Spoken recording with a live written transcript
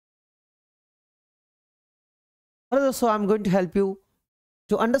So I'm going to help you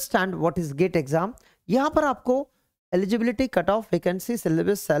to understand what is GATE exam. यहाँ पर आपको eligibility, cutoff, vacancy,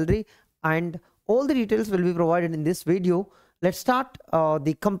 syllabus, salary and all the details will be provided in this video. Let's start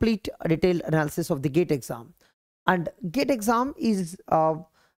the complete detailed analysis of the GATE exam. And GATE exam is a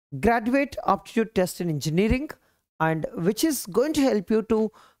graduate aptitude test in engineering, and which is going to help you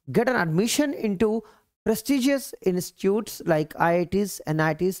to get an admission into prestigious institutes like IITs,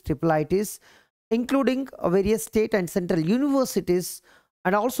 NITs, IIITs, including various state and central universities,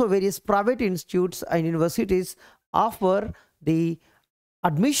 and also various private institutes and universities offer the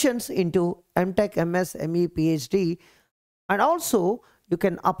admissions into M.Tech, MS, ME, PhD, and also you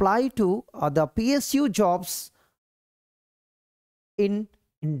can apply to the PSU jobs in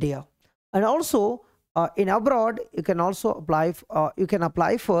India, and also in abroad you can also apply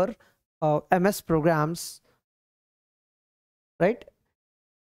for MS programs, right?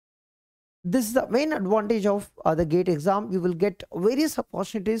 This is the main advantage of the GATE exam. You will get various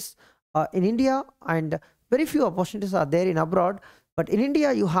opportunities in India, and very few opportunities are there in abroad. But in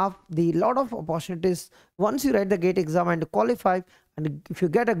India, you have the lot of opportunities once you write the GATE exam and qualify. And if you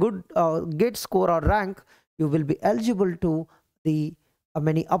get a good GATE score or rank, you will be eligible to the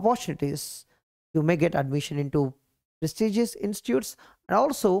many opportunities. You may get admission into prestigious institutes, and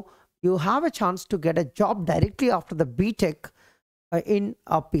also you have a chance to get a job directly after the B.Tech in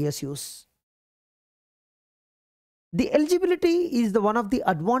PSUs. The eligibility is the one of the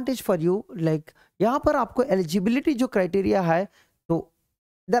advantage for you. Like यहाँ पर आपको eligibility जो criteria है, तो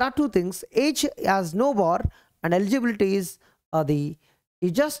there are two things. Age has no bar, and eligibility is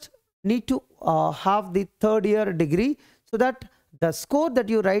you just need to have the third year degree, so that the score that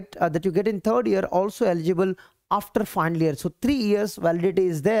you write that you get in third year also eligible after final year. So 3 years validity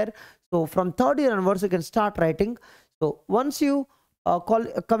is there. So from third year onwards you can start writing. So once you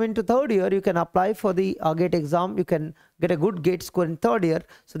come into third year, you can apply for the GATE exam. You can get a good GATE score in third year,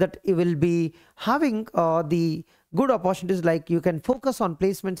 so that you will be having the good opportunities, like you can focus on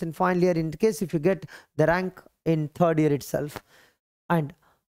placements in final year in case if you get the rank in third year itself. And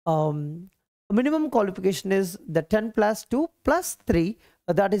minimum qualification is the 10 plus 2 plus 3,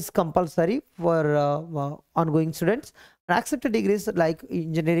 that is compulsory for ongoing students. And accepted degrees like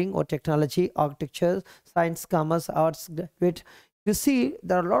engineering or technology, architecture, science, commerce, arts, graduate. You see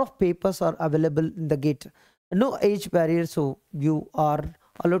there are a lot of papers are available in the GATE. No age barrier, so you are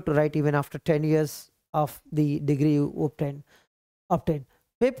allowed to write even after 10 years of the degree you obtain.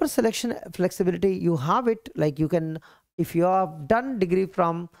 Paper selection flexibility, you have it, like you can, if you have done degree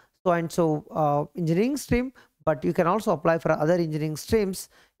from so and so engineering stream, but you can also apply for other engineering streams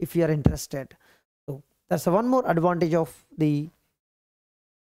if you are interested. So that's one more advantage of the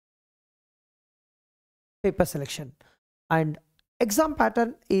paper selection. And exam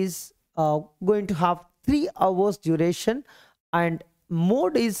pattern is going to have 3 hours duration, and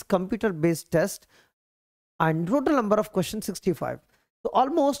mode is computer based test, and total number of questions 65. So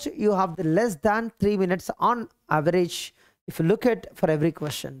almost you have the less than 3 minutes on average if you look at for every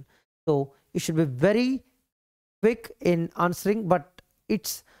question. So you should be very quick in answering, but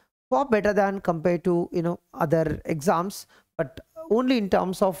it's far better than compared to other exams, but only in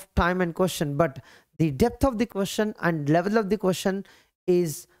terms of time and question. But the depth of the question and level of the question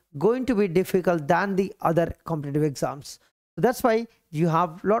is going to be difficult than the other competitive exams. So that's why you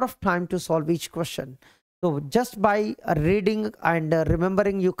have a lot of time to solve each question. So just by reading and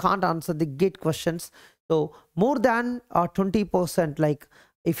remembering, you can't answer the GATE questions. So more than 20%, like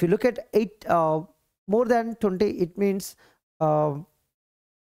if you look at more than 20, it means at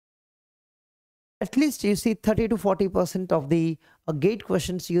least you see 30 to 40% of the GATE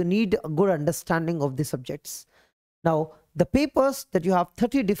questions you need a good understanding of the subjects. Now the papers that you have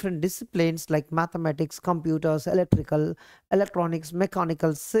 30 different disciplines like mathematics, computers, electrical, electronics,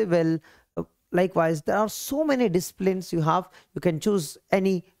 mechanical, civil. Likewise, there are so many disciplines you have. You can choose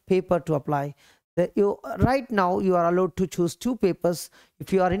any paper to apply. Right now you are allowed to choose 2 papers.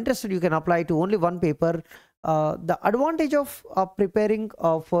 If you are interested, you can apply to only 1 paper. The advantage of preparing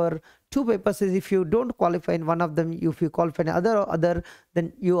for 2 papers is if you don't qualify in one of them, if you qualify in other,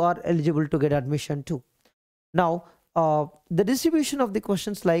 then you are eligible to get admission too. Now the distribution of the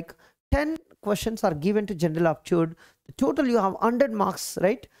questions, like 10 questions are given to general aptitude. The total you have 100 marks,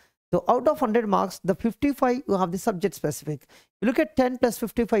 right? So out of 100 marks, the 55 you have the subject specific. You look at 10 plus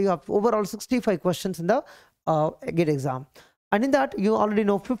 55, you have overall 65 questions in the GATE exam. And in that, you already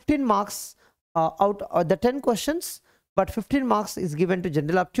know 15 marks out of the 10 questions, but 15 marks is given to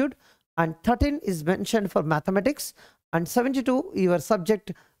general aptitude, and 13 is mentioned for mathematics, and 72 your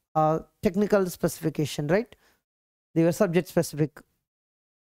subject technical specification, right? Your subject specific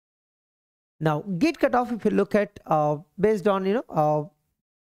Now gate cutoff, if you look at based on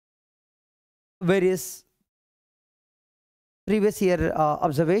various previous year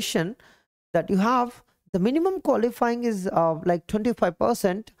observation, that you have the minimum qualifying is like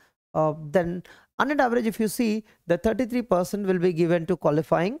 25%, then on an average if you see the 33% will be given to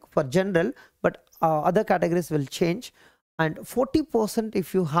qualifying for general, but other categories will change. And 40%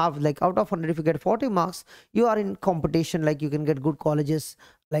 if you have, like out of 100 if you get 40 marks, you are in competition, like you can get good colleges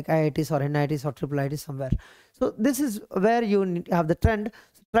like IITs or NITs or IIITs somewhere. So this is where you have the trend.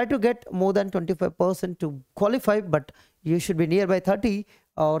 So try to get more than 25% to qualify, but you should be nearby 30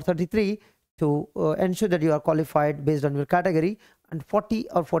 or 33 to ensure that you are qualified based on your category. And 40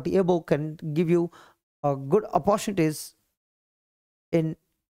 or 40 above can give you good opportunities in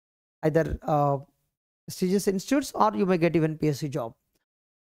either prestigious institutes, or you may get even PSC job.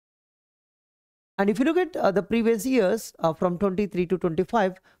 And if you look at the previous years from 23 to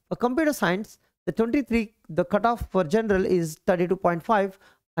 25 for computer science, the 23 the cutoff for general is 32.5,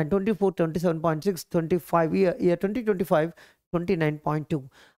 and 24 27.6, 25 year 2025 29.2.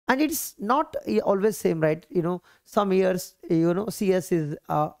 And it's not always same, right? Some years CS is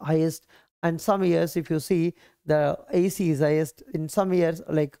highest, and some years if you see the AC is highest. In some years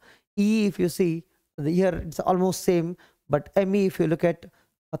like E, if you see the year it's almost same, but ME if you look at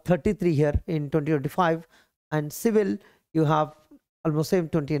 33 here in 2025, and civil you have almost same,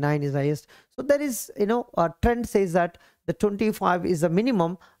 29 is highest. So there is a trend says that the 25 is the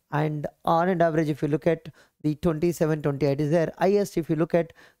minimum, and on an average if you look at the 27 28 is there. Highest if you look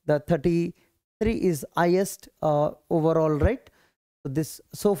at the 33 is highest overall, right? So this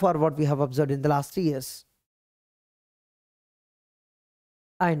so far what we have observed in the last 3 years.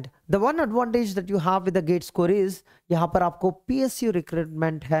 And the one advantage that you have with the gate score is यहाँ पर आपको PSU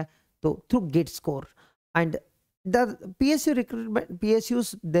recruitment है तो through gate score, and the PSU recruitment,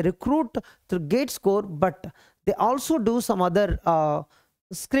 PSUs they recruit through gate score, but they also do some other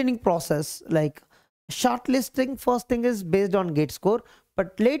screening process like shortlisting. First thing is based on gate score,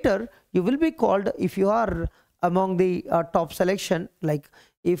 but later you will be called if you are among the top selection, like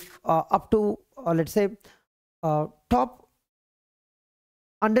if up to let's say top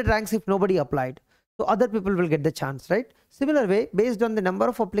 100 ranks if nobody applied, so other people will get the chance, right? Similar way, based on the number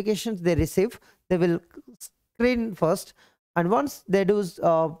of applications they receive, they will screen first, and once they do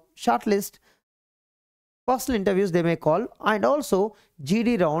shortlist, personal interviews they may call, and also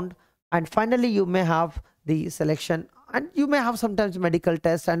GD round, and finally you may have the selection, and you may have sometimes medical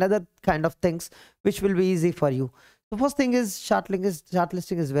tests and other kind of things which will be easy for you. The first thing is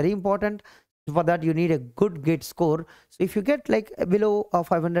shortlisting is very important. For that you need a good gate score. So if you get like below a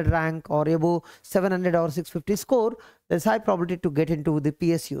 500 rank or above 700 or 650 score, there's high probability to get into the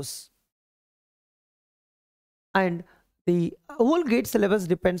PSUs. And the whole gate syllabus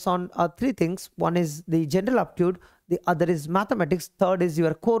depends on 3 things. One is the general aptitude, the other is mathematics, third is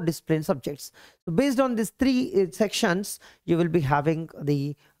your core discipline subjects. So based on these 3 sections, you will be having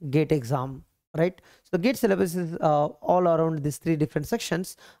the gate exam, right? So the gate syllabus is all around these 3 different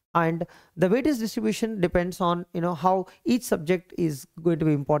sections, and the weightage distribution depends on how each subject is going to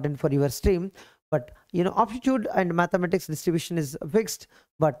be important for your stream. But aptitude and mathematics distribution is fixed,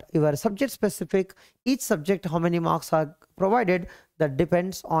 but your subject specific, each subject how many marks are provided, that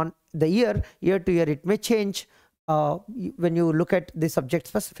depends on the year to year. It may change when you look at the subject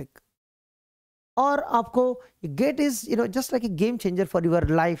specific. Or आपको gate is just like a game changer for your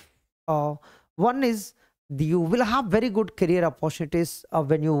life. One is you will have very good career opportunities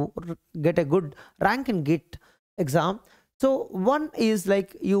when you get a good rank in gate exam. So one is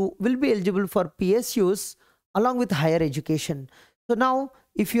like you will be eligible for PSUs along with higher education. So now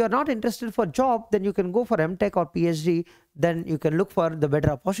if you are not interested for job, then you can go for M.Tech or PhD, then you can look for the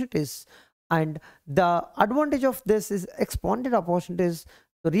better opportunities. And the advantage of this is expanded opportunities.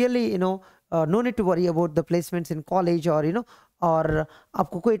 So really no need to worry about the placements in college, or और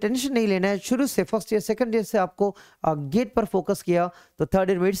आपको कोई tension नहीं लेना है शुरू से. First year second year से आपको गेट पर फोकस किया तो थर्ड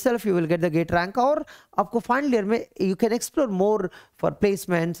ईयर में itself you will get the gate rank, और आपको फाइनल ईयर में you can explore more for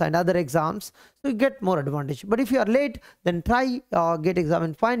placements and other exams, so you get more advantage. But if you are late then try gate exam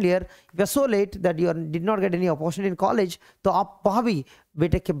in final year. If you are so let that you did not get any opportunity in college, तो आप वहाँ भी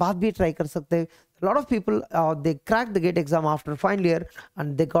BTech के बाद भी try कर सकते हैं. A lot of people they cracked the gate exam after final year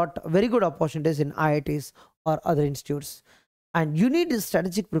and they got very good opportunities in IITs or other institutes. And you need a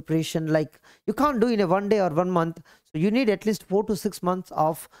strategic preparation, like you can't do in a 1 day or 1 month. So you need at least 4 to 6 months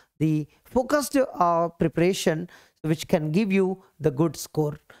of the focused preparation, which can give you the good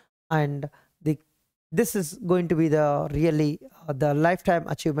score. And this is going to be the really the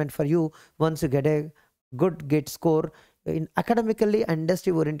lifetime achievement for you once you get a good gate score. in academically and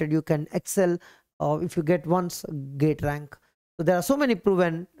industry oriented, you can excel if you get once GATE rank. So there are so many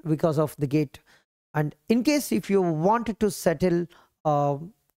proven because of the GATE. And in case if you wanted to settle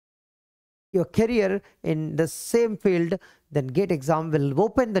your career in the same field, then GATE exam will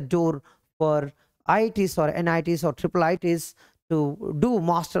open the door for IITs or NITs or triple IITs to do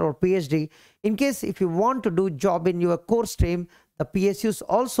master or PhD. In case if you want to do job in your core stream, the PSUs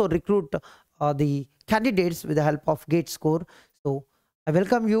also recruit the candidates with the help of GATE score. So I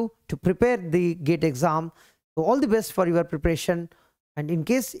welcome you to prepare the GATE exam. So all the best for your preparation. And in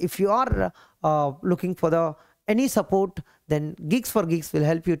case if you are looking for any support, then Geeks for Geeks will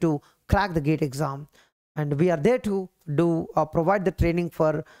help you to crack the GATE exam. And we are there to provide the training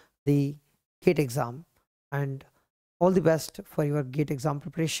for the GATE exam. And all the best for your GATE exam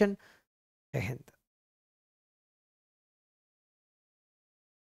preparation. Jai Hind.